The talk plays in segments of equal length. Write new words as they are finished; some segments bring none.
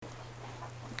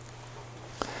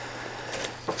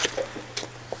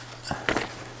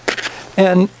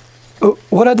And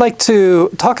what I'd like to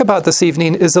talk about this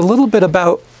evening is a little bit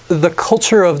about the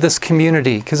culture of this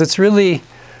community, because it's really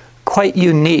quite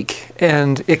unique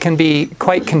and it can be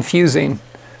quite confusing.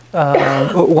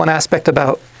 One aspect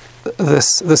about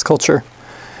this culture.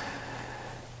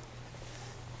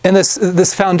 And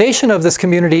this foundation of this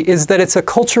community is that it's a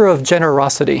culture of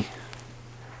generosity,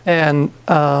 and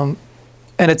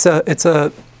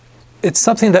it's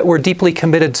something that we're deeply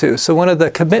committed to. So one of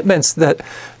the commitments that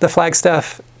the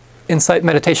Flagstaff Insight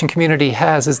Meditation Community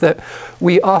has is that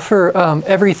we offer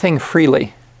everything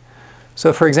freely.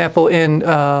 So, for example, we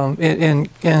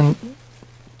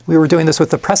were doing this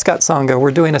with the Prescott Sangha.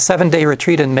 We're doing a 7-day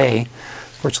retreat in May.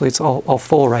 Fortunately, it's all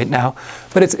full right now.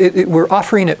 But we're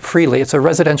offering it freely. It's a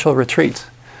residential retreat.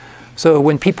 So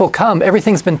when people come,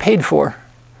 everything's been paid for.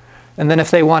 And then if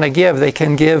they want to give, they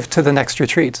can give to the next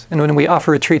retreat. And when we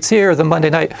offer retreats here, the Monday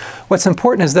night, what's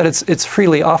important is that it's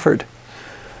freely offered.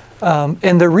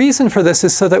 And the reason for this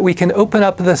is so that we can open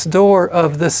up this door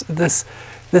of this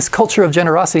culture of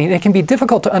generosity. And it can be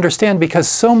difficult to understand because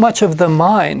so much of the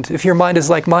mind, if your mind is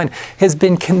like mine, has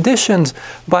been conditioned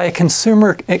by a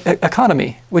consumer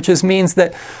economy, which means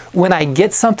that when I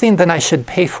get something, then I should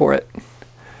pay for it.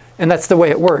 And that's the way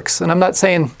it works. And I'm not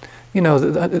saying,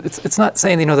 it's not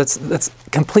saying, that's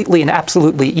completely and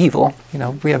absolutely evil.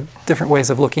 We have different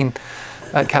ways of looking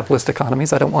at capitalist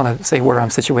economies. I don't want to say where I'm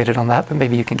situated on that, but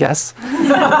maybe you can guess.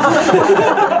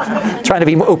 Trying to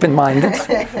be open-minded.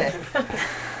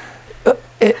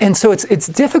 And so it's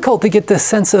difficult to get this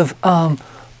sense of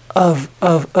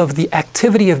the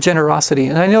activity of generosity.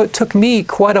 And I know it took me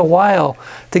quite a while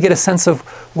to get a sense of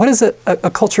what does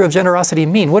a culture of generosity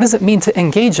mean? What does it mean to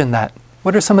engage in that?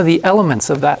 What are some of the elements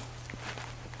of that?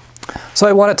 So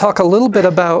I want to talk a little bit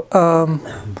about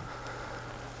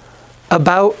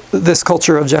this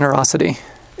culture of generosity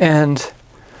and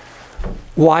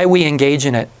why we engage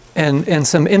in it, and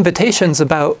some invitations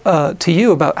to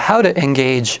you about how to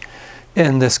engage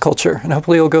in this culture, and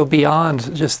hopefully it'll go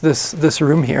beyond just this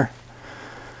room here.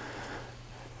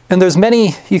 And there's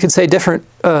many, you could say, different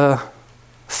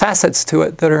facets to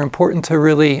it that are important to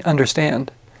really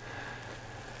understand.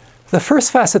 The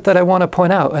first facet that I want to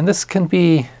point out, and this can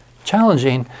be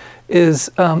challenging,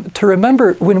 is to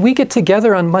remember when we get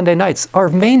together on Monday nights, our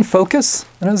main focus,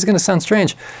 I know this is going to sound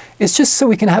strange, is just so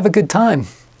we can have a good time.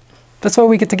 That's why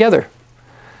we get together.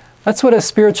 That's what a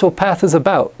spiritual path is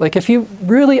about. Like, if you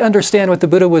really understand what the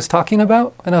Buddha was talking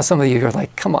about, I know some of you are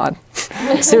like, come on.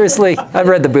 Seriously, I've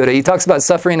read the Buddha. He talks about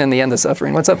suffering and the end of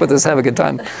suffering. What's up with this have a good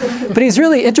time? But he's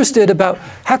really interested about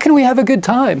how can we have a good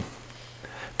time?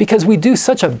 Because we do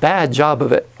such a bad job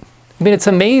of it. I mean, it's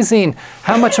amazing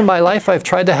how much of my life I've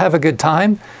tried to have a good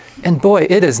time, and boy,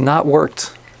 it has not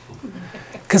worked.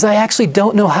 Because I actually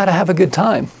don't know how to have a good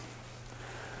time.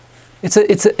 It's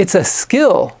a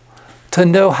skill to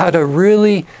know how to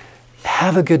really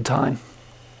have a good time.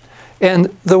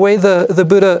 And the way the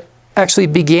Buddha actually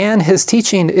began his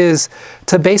teaching is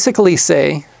to basically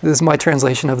say, this is my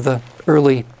translation of the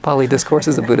early Pali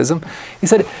discourses of Buddhism, he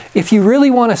said, if you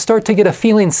really want to start to get a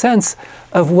feeling sense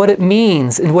of what it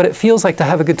means and what it feels like to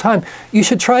have a good time, you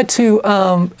should try to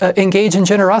engage in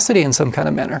generosity in some kind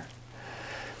of manner.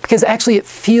 Because actually it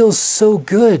feels so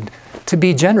good to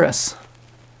be generous.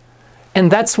 And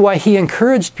that's why he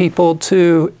encouraged people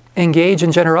to engage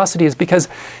in generosity, is because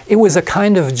it was a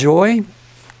kind of joy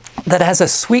that has a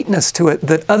sweetness to it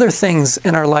that other things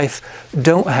in our life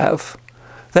don't have,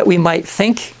 that we might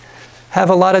think have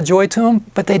a lot of joy to them,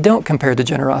 but they don't compared to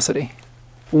generosity.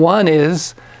 One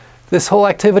is this whole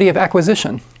activity of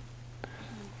acquisition.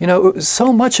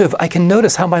 So much of, I can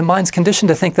notice how my mind's conditioned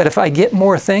to think that if I get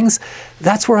more things,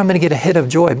 that's where I'm going to get a hit of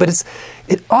joy. But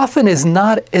it often is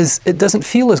not it doesn't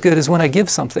feel as good as when I give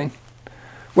something,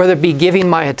 whether it be giving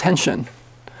my attention,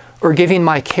 or giving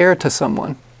my care to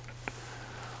someone,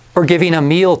 or giving a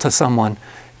meal to someone.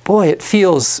 Boy, it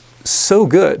feels so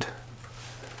good.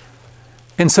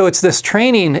 And so it's this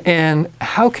training in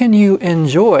how can you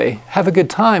have a good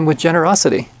time with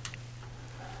generosity.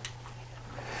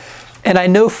 And I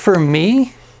know for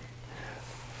me,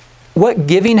 what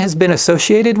giving has been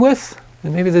associated with,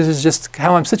 and maybe this is just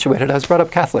how I'm situated. I was brought up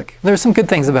Catholic. There are some good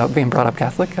things about being brought up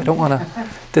Catholic. I don't want to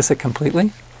diss it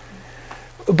completely.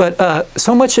 But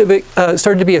so much of it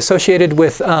started to be associated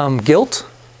with guilt,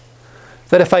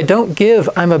 that if I don't give,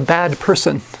 I'm a bad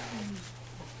person.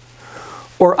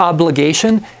 Or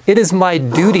obligation, it is my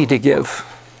duty to give.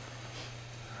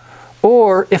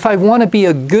 Or if I want to be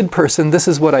a good person, this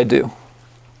is what I do.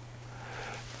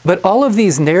 But all of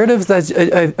these narratives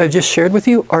that I've just shared with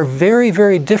you are very,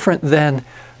 very different than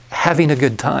having a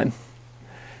good time.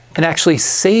 and actually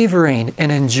savoring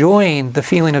and enjoying the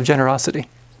feeling of generosity.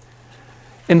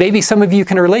 And maybe some of you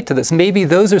can relate to this. Maybe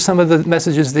those are some of the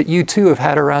messages that you too have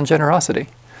had around generosity.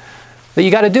 That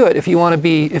you got to do it if you want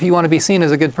to be seen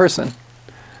as a good person.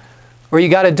 Or you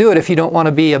got to do it if you don't want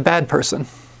to be a bad person.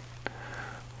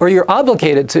 Or you're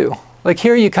obligated to. Like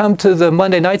here you come to the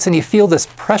Monday nights and you feel this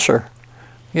pressure.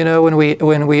 You know, when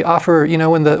we offer, you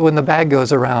know, when the bag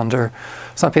goes around or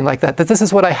something like that, that this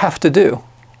is what I have to do.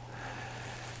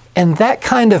 And that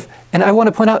kind of, and I want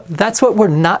to point out, that's what we're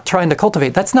not trying to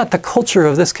cultivate. That's not the culture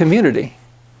of this community.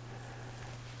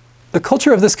 The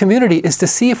culture of this community is to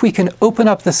see if we can open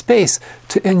up the space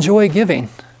to enjoy giving,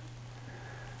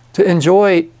 to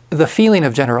enjoy the feeling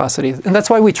of generosity. And that's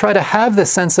why we try to have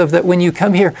this sense of that when you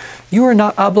come here, you are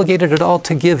not obligated at all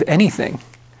to give anything.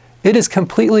 It is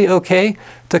completely okay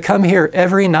to come here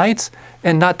every night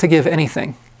and not to give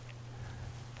anything.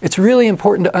 It's really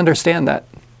important to understand that.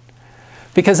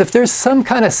 Because if there's some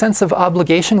kind of sense of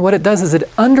obligation, what it does is it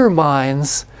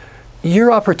undermines your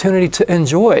opportunity to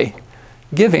enjoy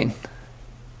giving.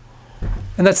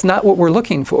 And that's not what we're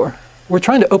looking for. We're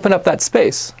trying to open up that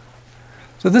space.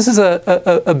 So this is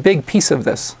a big piece of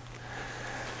this.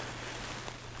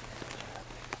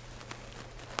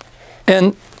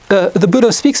 And the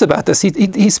Buddha speaks about this.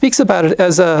 He speaks about it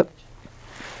as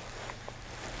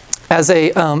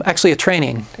actually a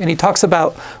training. And he talks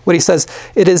about what he says,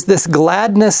 it is this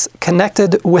gladness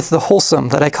connected with the wholesome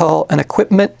that I call an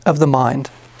equipment of the mind.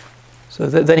 So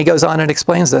then he goes on and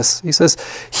explains this. He says,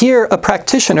 here a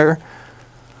practitioner,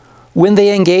 when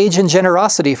they engage in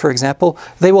generosity, for example,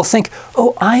 they will think,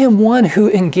 oh, I am one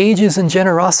who engages in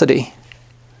generosity.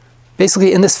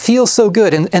 Basically, and this feels so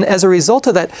good. And as a result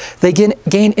of that, they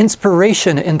gain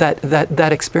inspiration in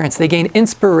that experience. They gain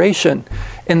inspiration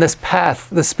in this path,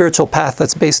 the spiritual path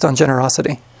that's based on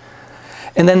generosity.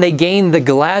 And then they gain the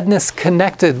gladness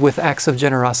connected with acts of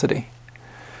generosity.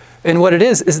 And what it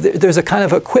is there's a kind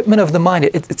of equipment of the mind.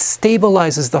 It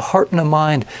stabilizes the heart and the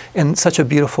mind in such a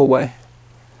beautiful way.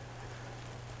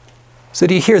 So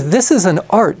do you hear, this is an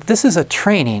art, this is a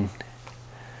training.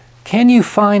 Can you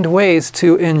find ways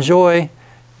to enjoy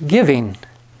giving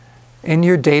in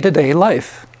your day-to-day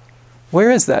life? Where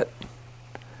is that?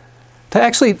 To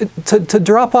actually, to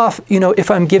drop off, you know, if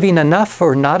I'm giving enough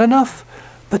or not enough,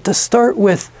 but to start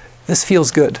with, this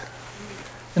feels good,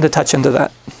 and to touch into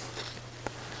that.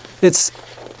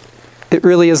 It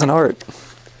really is an art.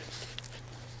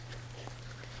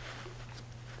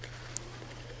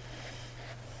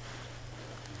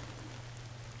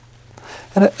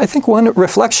 And I think one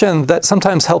reflection that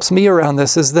sometimes helps me around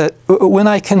this is that when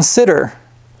I consider,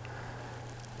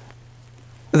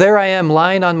 there I am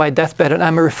lying on my deathbed and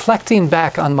I'm reflecting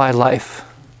back on my life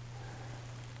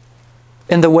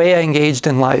and the way I engaged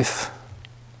in life.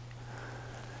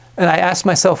 And I ask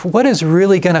myself, what is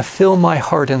really going to fill my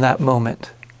heart in that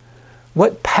moment?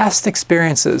 What past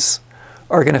experiences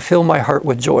are going to fill my heart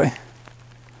with joy?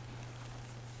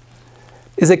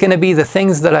 Is it going to be the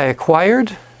things that I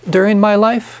acquired during my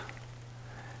life?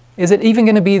 Is it even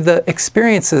going to be the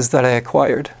experiences that I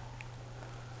acquired?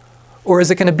 Or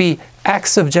is it going to be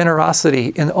acts of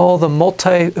generosity in all the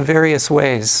multivarious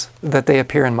ways that they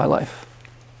appear in my life?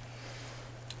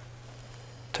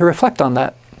 To reflect on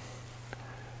that.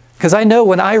 Because I know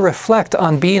when I reflect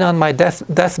on being on my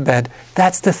deathbed,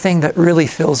 that's the thing that really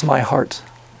fills my heart.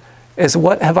 Is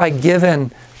what have I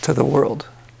given to the world?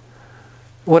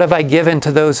 What have I given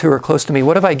to those who are close to me?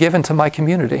 What have I given to my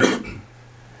community?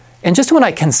 And just when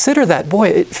I consider that, boy,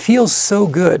 it feels so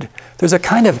good. There's a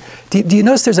kind of, do you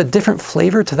notice there's a different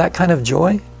flavor to that kind of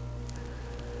joy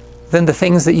than the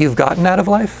things that you've gotten out of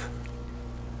life?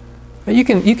 You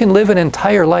can live an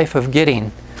entire life of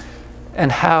getting,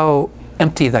 and how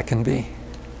empty that can be.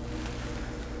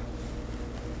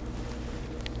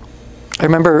 I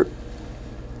remember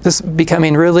this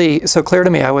becoming really so clear to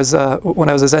me. I was when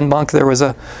I was a Zen monk, there was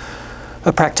a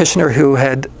practitioner who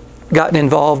had gotten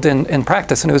involved in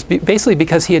practice, and it was basically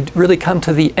because he had really come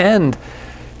to the end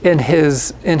in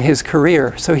his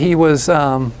career. So he was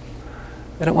I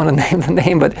don't want to name the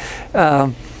name, but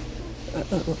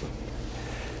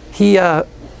he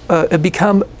had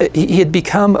become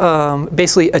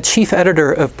basically a chief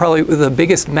editor of probably the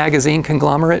biggest magazine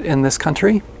conglomerate in this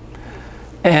country.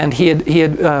 And he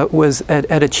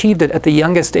had achieved it at the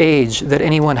youngest age that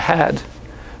anyone had.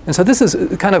 And so this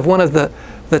is kind of one of the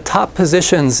top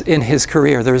positions in his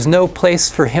career. There was no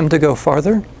place for him to go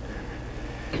farther.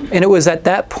 And it was at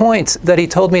that point that he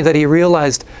told me that he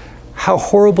realized how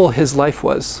horrible his life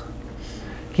was.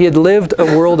 He had lived a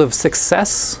world of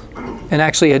success and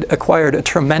actually had acquired a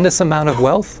tremendous amount of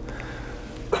wealth,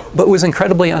 but was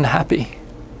incredibly unhappy.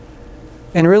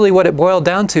 And really what it boiled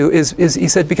down to is he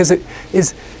said, because it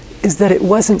is that it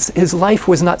wasn't, his life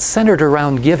was not centered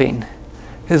around giving.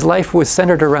 His life was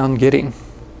centered around getting.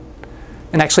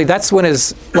 And actually that's when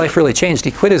his life really changed.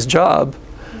 He quit his job.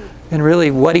 And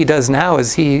really what he does now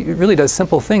is he really does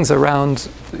simple things around,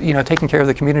 taking care of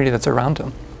the community that's around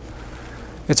him.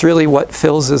 It's really what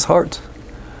fills his heart.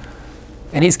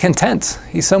 And he's content.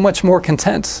 He's so much more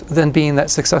content than being that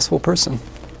successful person.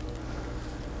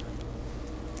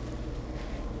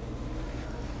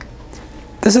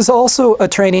 This is also a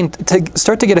training to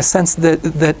start to get a sense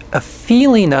that a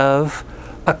feeling of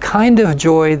a kind of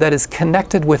joy that is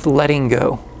connected with letting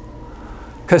go.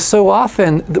 Because so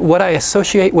often what I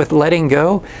associate with letting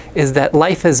go is that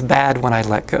life is bad when I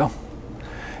let go.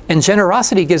 And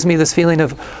generosity gives me this feeling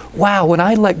of, wow, when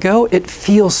I let go, it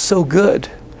feels so good.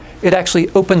 It actually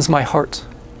opens my heart.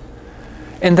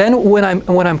 And then when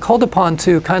I'm called upon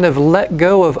to kind of let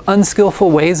go of unskillful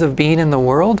ways of being in the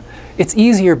world, it's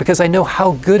easier because I know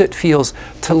how good it feels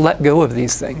to let go of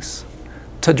these things,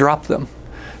 to drop them,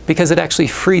 because it actually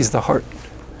frees the heart.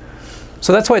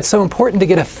 So that's why it's so important to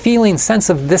get a feeling sense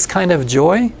of this kind of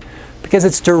joy, because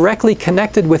it's directly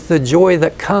connected with the joy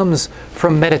that comes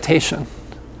from meditation,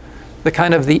 the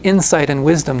kind of the insight and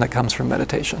wisdom that comes from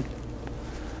meditation.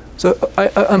 So I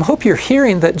hope you're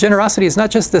hearing that generosity is not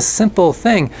just this simple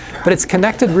thing, but it's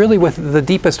connected really with the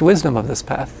deepest wisdom of this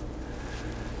path.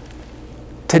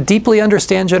 To deeply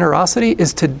understand generosity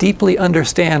is to deeply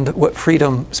understand what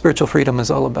freedom, spiritual freedom,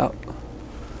 is all about.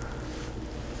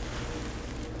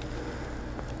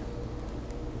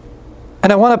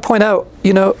 And I want to point out,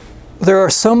 there are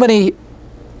so many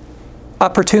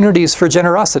opportunities for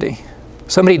generosity,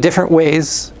 so many different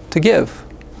ways to give.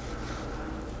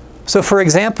 So for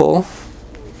example,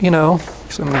 so I'm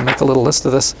going to make a little list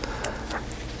of this.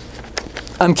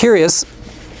 I'm curious,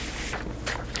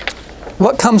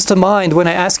 what comes to mind when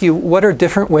I ask you what are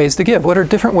different ways to give? What are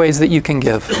different ways that you can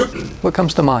give? What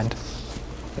comes to mind?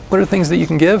 What are things that you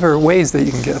can give or ways that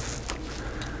you can give?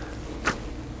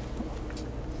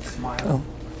 Oh,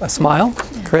 a smile?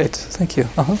 Great, thank you.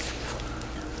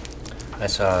 I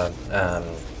saw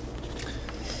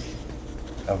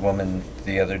a woman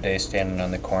the other day standing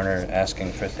on the corner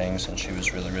asking for things, and she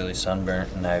was really, really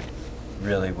sunburnt, and I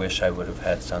really wish I would have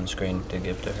had sunscreen to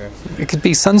give to her. It could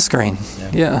be sunscreen.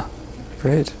 Yeah.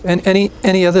 Great. And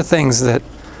any other things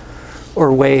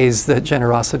or ways that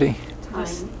generosity?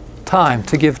 Time,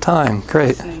 to give time.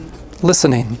 Great.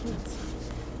 Listening.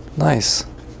 Nice.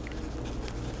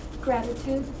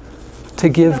 Gratitude. To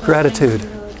give gratitude.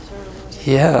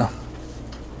 Yeah.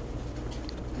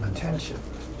 Attention.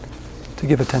 To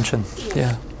give attention.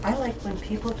 Yeah. I like when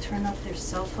people turn off their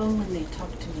cell phone when they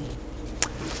talk to me.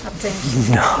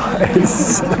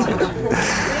 Nice.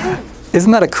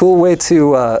 Isn't that a cool way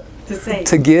to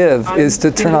give, is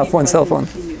to turn off one's cell phone?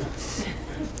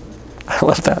 I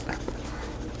love that.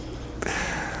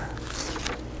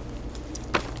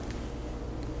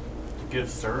 To give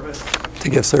service. To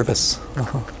give service.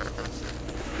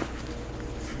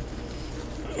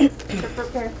 To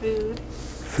prepare food.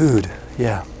 Food,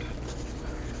 yeah.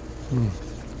 To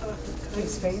give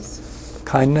space.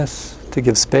 Kindness, to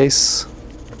give space.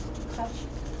 Touch.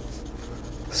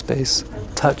 Space.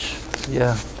 Touch,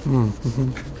 yeah.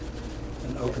 Mm-hmm.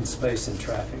 An open space in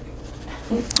traffic.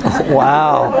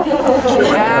 Wow.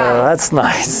 That's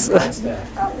nice.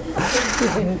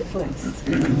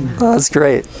 That's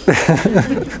great.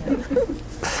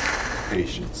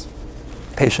 Patience.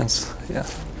 Patience, yeah.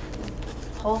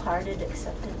 Wholehearted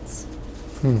acceptance.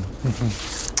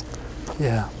 Mm-hmm.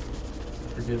 Yeah.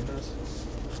 Forgiveness.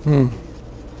 Mm.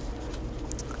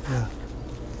 Yeah.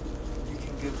 You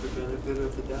can give the benefit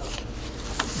of the doubt.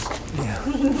 Yeah.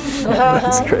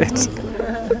 That's great.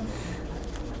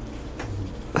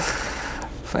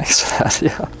 Thanks for that,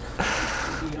 yeah.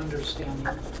 Be understanding.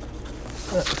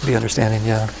 To be understanding,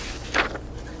 yeah.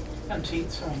 And to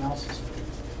eat someone else's food.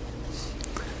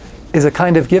 Is a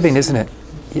kind of giving, isn't it?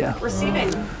 Yeah.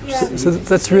 Receiving. So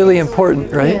that's really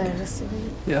important, right? Yeah,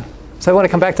 receiving. Yeah. So I want to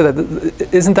come back to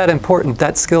that. Isn't that important,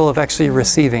 that skill of actually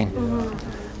receiving?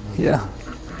 Mm-hmm. Yeah.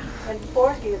 And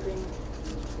forgiving.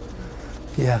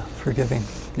 Yeah, forgiving.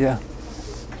 Yeah.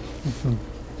 Mm-hmm.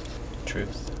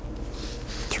 Truth.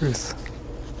 Truth.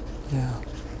 Yeah.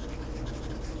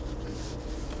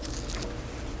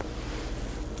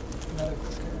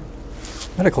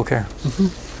 Medical care. Mm-hmm.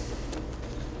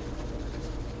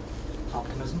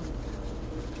 Optimism.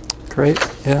 Great.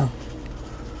 Yeah.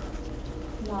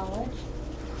 Knowledge.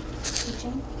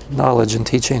 Teaching. Knowledge and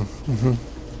teaching. Mm-hmm.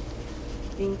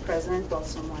 Being present while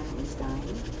someone is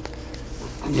dying.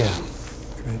 Yeah.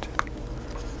 Great.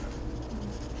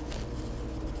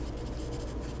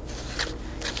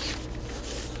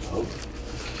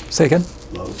 Say again?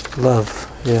 Love.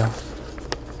 Love, yeah.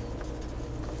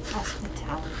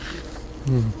 Hospitality.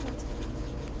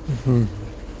 Mm-hmm.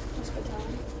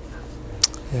 Hospitality.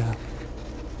 Yeah.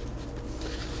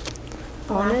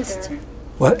 Honesty.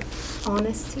 What?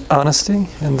 Honesty. Honesty.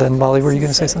 And then Molly, were you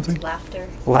going to say something? Laughter.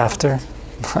 Laughter.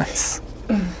 Nice.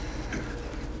 Yeah.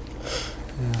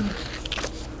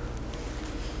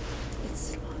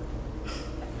 It's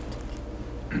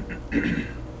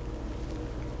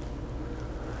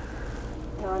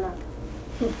Donna.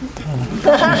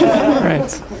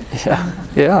 Right. Yeah.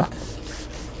 Yeah.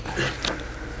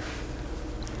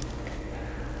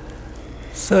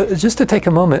 So just to take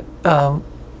a moment,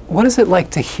 what is it like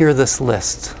to hear this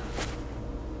list?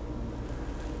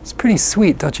 It's pretty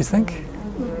sweet, don't you think?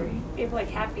 We have like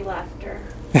happy laughter.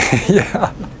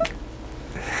 Yeah.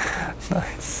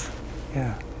 Nice.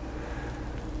 Yeah.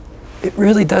 It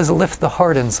really does lift the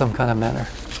heart in some kind of manner.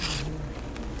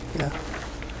 Yeah.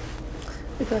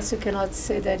 Because you cannot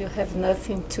say that you have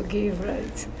nothing to give,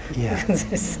 right? Yeah.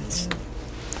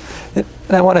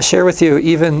 And I want to share with you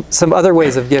even some other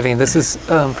ways of giving. This is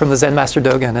from the Zen Master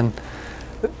Dogen, and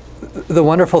the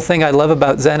wonderful thing I love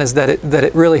about Zen is that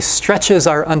it really stretches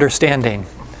our understanding.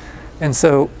 And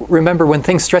so remember, when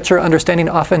things stretch our understanding,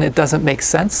 often it doesn't make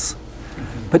sense,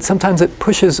 but sometimes it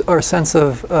pushes our sense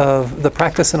of the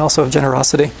practice and also of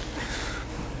generosity.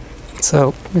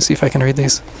 So let me see if I can read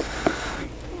these.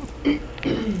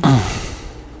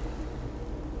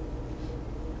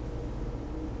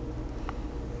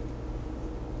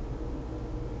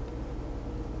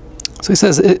 So he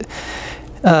says,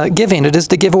 giving, it is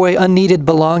to give away unneeded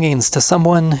belongings to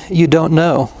someone you don't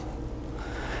know.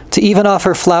 To even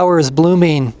offer flowers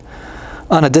blooming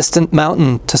on a distant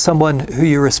mountain to someone who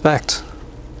you respect.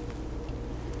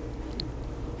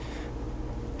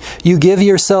 You give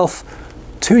yourself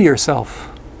to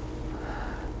yourself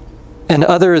and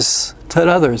others to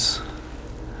others.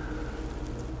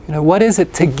 You know, what is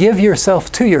it to give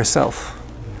yourself to yourself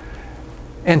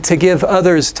and to give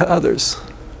others to others?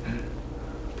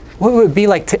 What would it be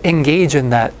like to engage in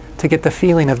that, to get the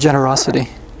feeling of generosity?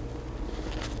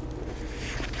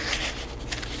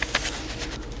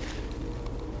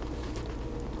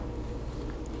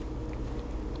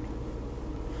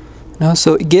 No,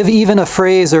 so give even a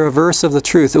phrase or a verse of the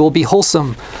truth. It will be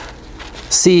wholesome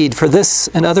seed for this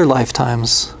and other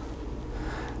lifetimes.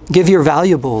 Give your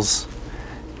valuables,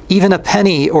 even a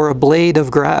penny or a blade of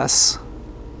grass.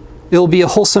 It will be a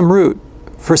wholesome root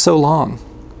for so long.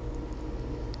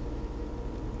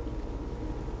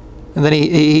 And then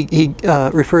he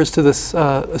refers to this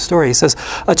story. He says,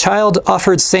 a child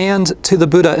offered sand to the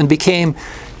Buddha and became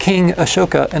King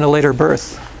Ashoka in a later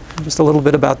birth. Just a little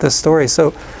bit about this story.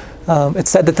 So it's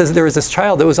said that there was this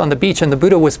child that was on the beach and the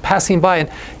Buddha was passing by,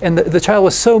 and the child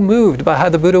was so moved by how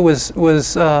the Buddha was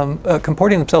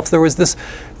comporting himself. There was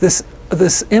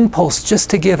this impulse just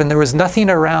to give, and there was nothing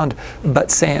around but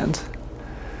sand.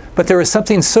 But there was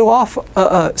something so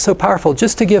powerful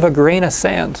just to give a grain of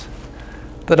sand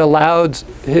that allowed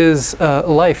his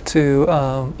life to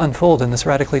unfold in this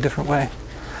radically different way.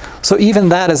 So even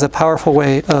that is a powerful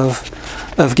way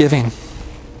of giving.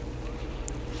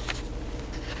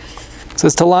 It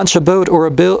says to launch a boat or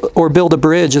build a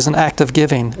bridge is an act of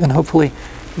giving, and hopefully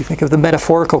you think of the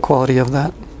metaphorical quality of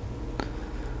that.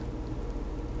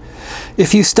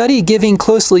 If you study giving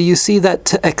closely, you see that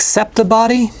to accept a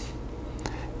body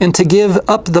and to give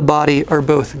up the body are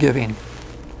both giving.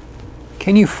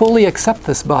 Can you fully accept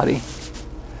this body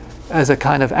as a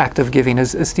kind of act of giving?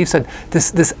 As Steve said,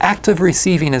 this act of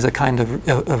receiving is a kind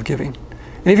of giving.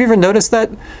 And have you ever noticed that?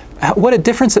 What a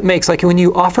difference it makes, like when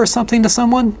you offer something to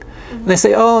someone, and they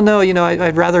say, oh no,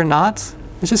 I'd rather not.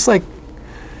 It's just like,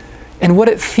 and what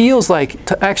it feels like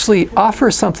to actually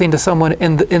offer something to someone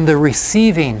in the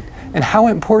receiving, and how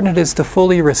important it is to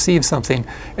fully receive something,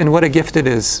 and what a gift it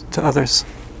is to others.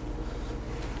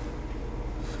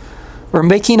 Or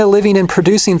making a living and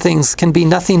producing things can be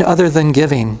nothing other than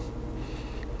giving.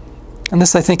 And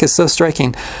this, I think, is so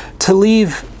striking. To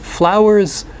leave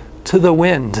flowers to the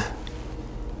wind,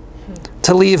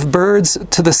 to leave birds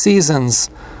to the seasons,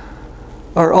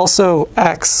 are also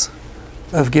acts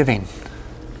of giving.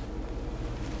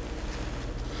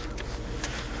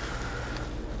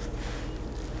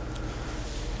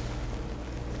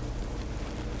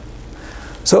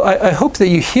 So I hope that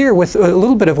you hear with a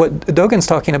little bit of what Dogen's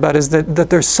talking about is that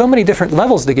there's so many different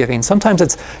levels to giving. Sometimes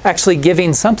it's actually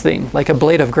giving something, like a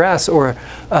blade of grass or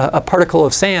a particle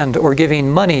of sand, or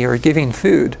giving money or giving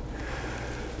food.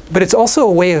 But it's also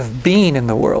a way of being in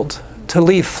the world, to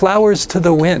leave flowers to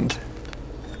the wind,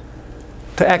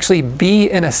 to actually be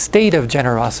in a state of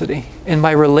generosity in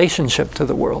my relationship to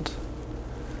the world.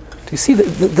 Do you see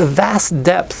the vast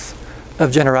depth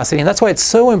of generosity? And that's why it's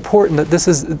so important that this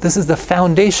is the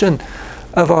foundation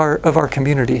of our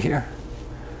community here,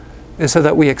 is so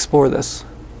that we explore this.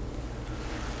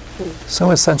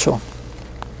 So essential.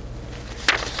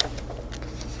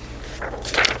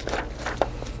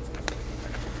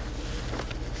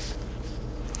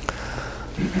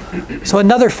 So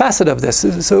another facet of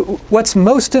this, so what's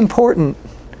most important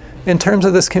in terms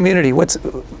of this community, what's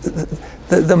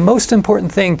the most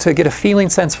important thing to get a feeling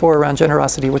sense for around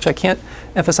generosity, which I can't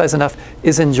emphasize enough,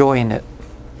 is enjoying it.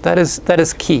 That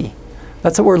is key.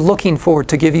 That's what we're looking for,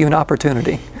 to give you an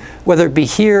opportunity, whether it be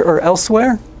here or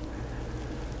elsewhere,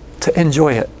 to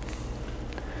enjoy it.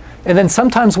 And then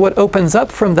sometimes what opens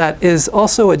up from that is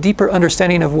also a deeper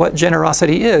understanding of what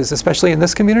generosity is, especially in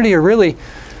this community, or really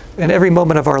in every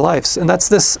moment of our lives. And that's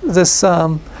this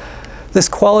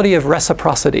quality of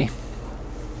reciprocity.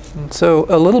 And so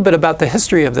a little bit about the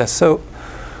history of this. So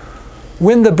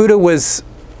when the Buddha was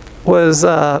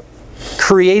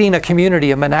creating a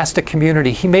community, a monastic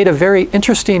community, he made a very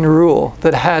interesting rule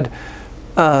that had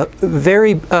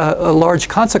very large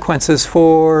consequences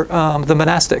for the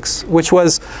monastics, which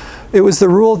was, it was the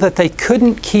rule that they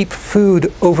couldn't keep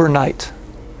food overnight.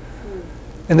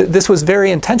 And this was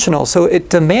very intentional. So it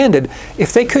demanded,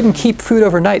 if they couldn't keep food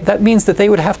overnight, that means that they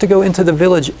would have to go into the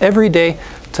village every day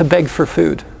to beg for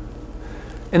food.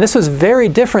 And this was very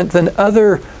different than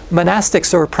other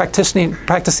monastics or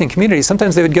practicing communities.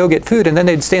 Sometimes they would go get food and then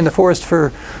they'd stay in the forest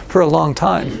for a long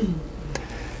time.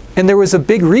 And there was a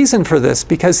big reason for this,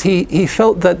 because he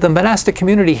felt that the monastic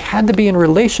community had to be in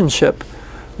relationship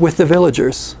with the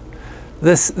villagers.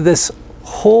 This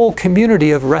whole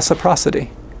community of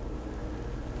reciprocity.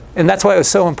 And that's why it was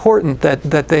so important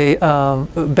that they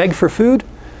beg for food,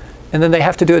 and then they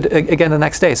have to do it again the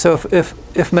next day. So if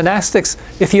monastics,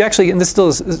 if you actually, and this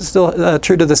is still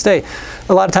true to this day,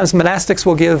 a lot of times monastics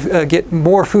will get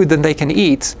more food than they can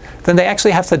eat, then they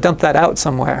actually have to dump that out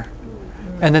somewhere,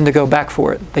 and then to go back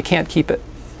for it. They can't keep it.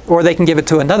 Or they can give it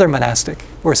to another monastic,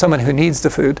 or someone who needs the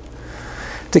food,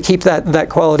 to keep that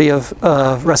quality of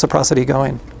reciprocity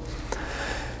going.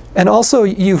 And also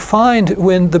you find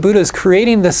when the Buddha is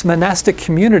creating this monastic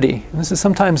community, and this is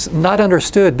sometimes not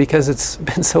understood because it's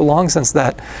been so long since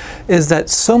that, is that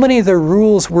so many of the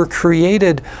rules were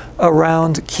created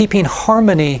around keeping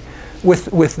harmony with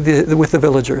the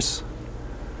villagers.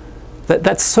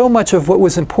 That's so much of what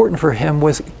was important for him,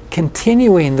 was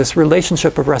continuing this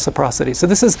relationship of reciprocity. So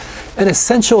this is an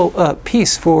essential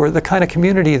piece for the kind of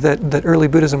community that early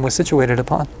Buddhism was situated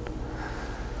upon.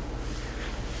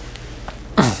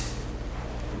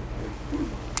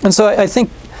 And so I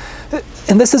think,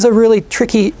 and this is a really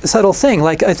tricky, subtle thing.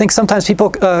 Like, I think sometimes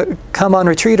people come on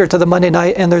retreat or to the Monday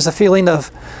night and there's a feeling of,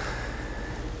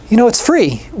 it's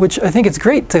free, which I think it's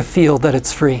great to feel that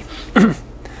it's free.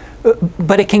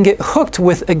 But it can get hooked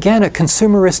with, again, a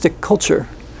consumeristic culture.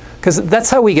 Because that's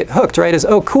how we get hooked, right? Is,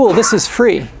 oh, cool, this is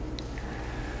free.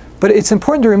 But it's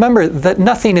important to remember that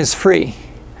nothing is free.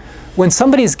 When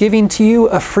somebody's giving to you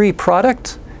a free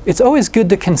product, it's always good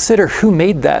to consider who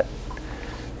made that.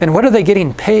 And what are they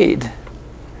getting paid?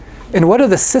 And what are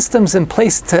the systems in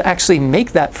place to actually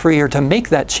make that free or to make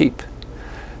that cheap?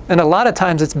 And a lot of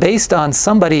times it's based on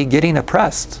somebody getting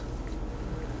oppressed.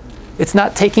 It's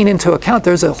not taking into account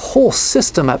there's a whole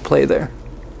system at play there.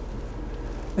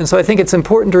 And so I think it's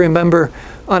important to remember,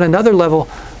 on another level,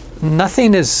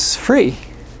 nothing is free.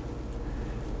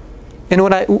 And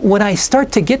when I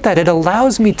start to get that, it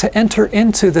allows me to enter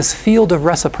into this field of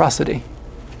reciprocity,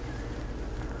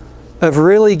 of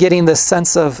really getting this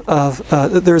sense of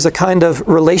there's a kind of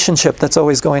relationship that's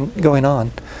always going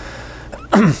on.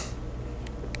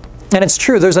 And it's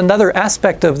true, there's another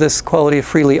aspect of this quality of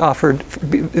freely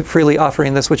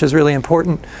offering this, which is really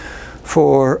important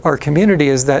for our community,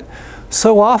 is that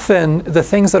so often the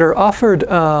things that are offered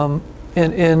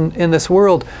in this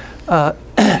world,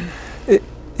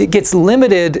 it gets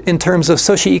limited in terms of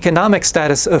socioeconomic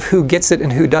status of who gets it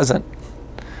and who doesn't.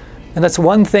 And that's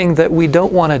one thing that we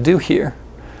don't want to do here,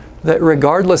 that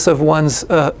regardless of one's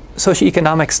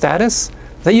socioeconomic status,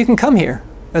 that you can come here.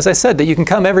 As I said, that you can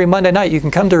come every Monday night, you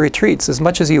can come to retreats as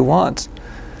much as you want.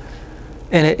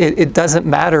 And it doesn't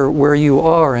matter where you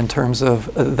are in terms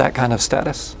of that kind of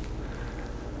status.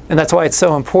 And that's why it's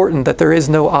so important that there is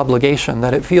no obligation,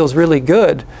 that it feels really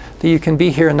good that you can be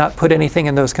here and not put anything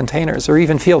in those containers or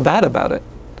even feel bad about it.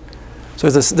 So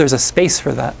there's a space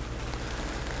for that.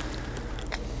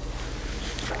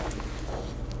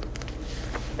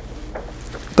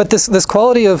 But this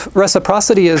quality of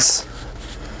reciprocity is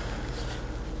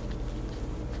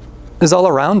all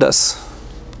around us.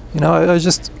 I was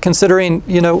just considering,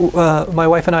 my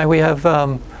wife and I, we have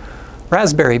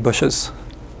raspberry bushes.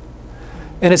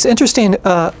 And it's interesting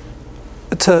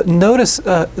to notice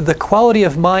the quality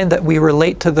of mind that we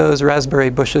relate to those raspberry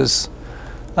bushes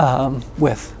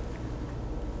with.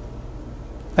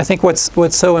 I think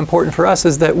what's so important for us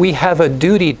is that we have a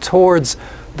duty towards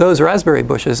those raspberry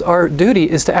bushes. Our duty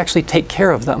is to actually take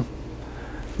care of them.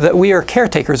 That we are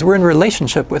caretakers. We're in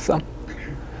relationship with them.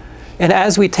 And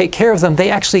as we take care of them,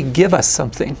 they actually give us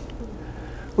something,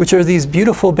 which are these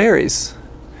beautiful berries.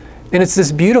 And it's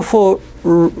this beautiful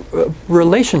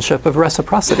relationship of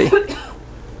reciprocity.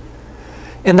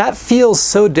 And that feels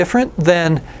so different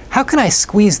than, how can I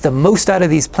squeeze the most out of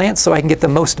these plants so I can get the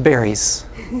most berries?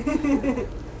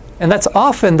 And that's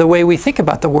often the way we think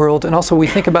about the world, and also we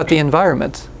think about the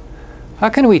environment. How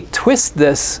can we twist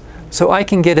this so I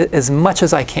can get it as much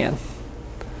as I can?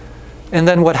 And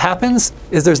then what happens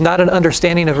is there's not an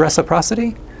understanding of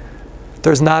reciprocity,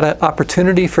 there's not an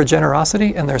opportunity for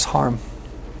generosity, and there's harm.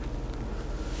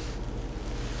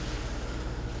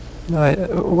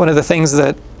 One of the things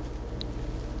that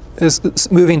is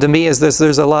moving to me is this: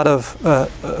 there's a lot of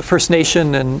First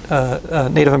Nation and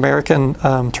Native American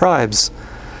tribes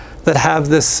that have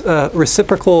this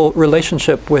reciprocal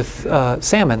relationship with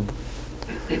salmon.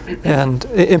 And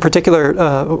in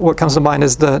particular, what comes to mind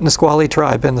is the Nisqually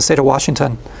tribe in the state of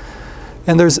Washington.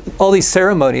 And there's all these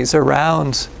ceremonies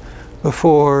around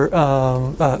before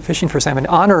fishing for salmon,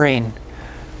 honoring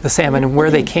the salmon and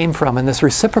where they came from, and this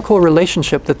reciprocal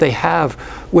relationship that they have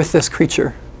with this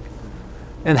creature,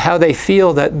 and how they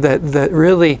feel that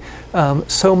really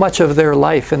so much of their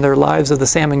life and their lives of the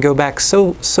salmon go back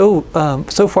so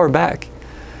far back,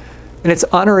 and it's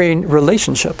honoring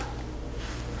relationship.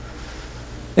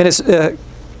 And it's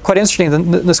quite interesting. The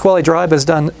Nisqually tribe has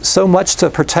done so much to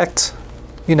protect,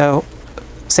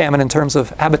 salmon in terms of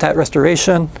habitat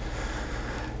restoration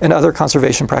and other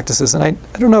conservation practices. And I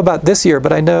don't know about this year,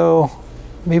 but I know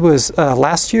maybe it was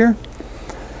last year.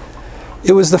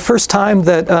 It was the first time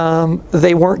that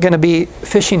they weren't going to be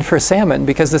fishing for salmon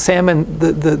because the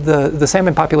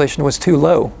salmon population was too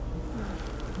low.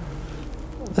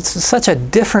 It's such a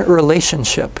different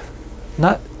relationship.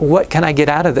 Not what can I get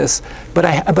out of this, but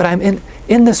I'm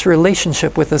in this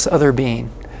relationship with this other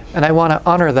being, and I want to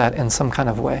honor that in some kind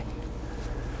of way.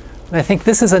 And I think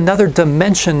this is another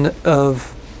dimension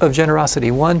of generosity.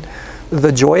 One,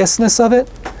 the joyousness of it,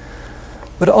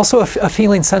 but also a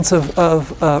feeling sense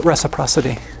of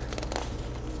reciprocity.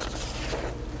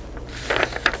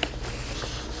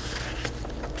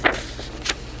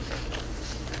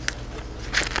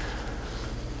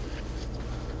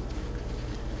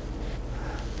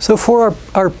 So for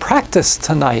our practice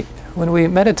tonight, when we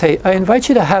meditate, I invite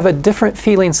you to have a different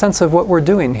feeling sense of what we're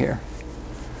doing here.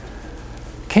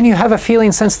 Can you have a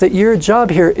feeling sense that your job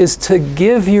here is to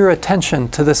give your attention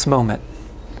to this moment?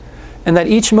 And that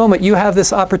each moment you have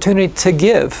this opportunity to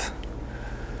give,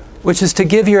 which is to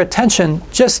give your attention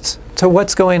just to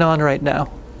what's going on right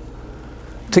now.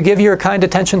 To give your kind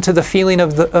attention to the feeling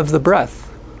of the breath,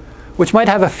 which might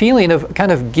have a feeling of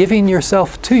kind of giving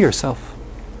yourself to yourself.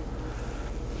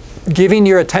 Giving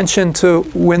your attention to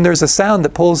when there's a sound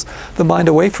that pulls the mind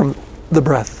away from the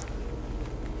breath.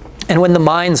 And when the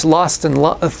mind's lost in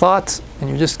thoughts, and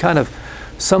you're just kind of,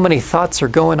 so many thoughts are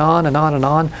going on and on and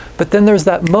on, but then there's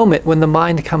that moment when the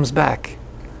mind comes back.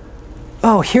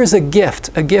 Oh, here's a gift,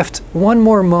 one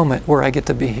more moment where I get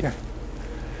to be here.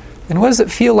 And what does it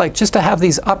feel like just to have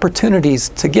these opportunities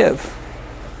to give?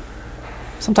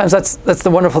 Sometimes that's the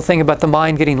wonderful thing about the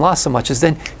mind getting lost so much, is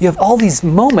then you have all these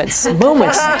moments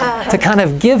to kind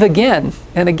of give again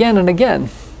and again and again.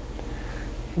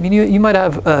 I mean, you might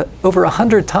have over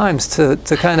 100 times to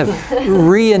kind of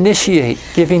reinitiate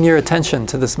giving your attention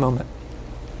to this moment.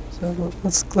 So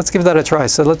let's give that a try.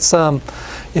 So let's,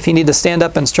 if you need to stand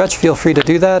up and stretch, feel free to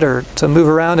do that, or to move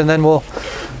around, and then we'll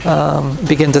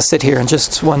begin to sit here in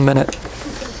just 1 minute.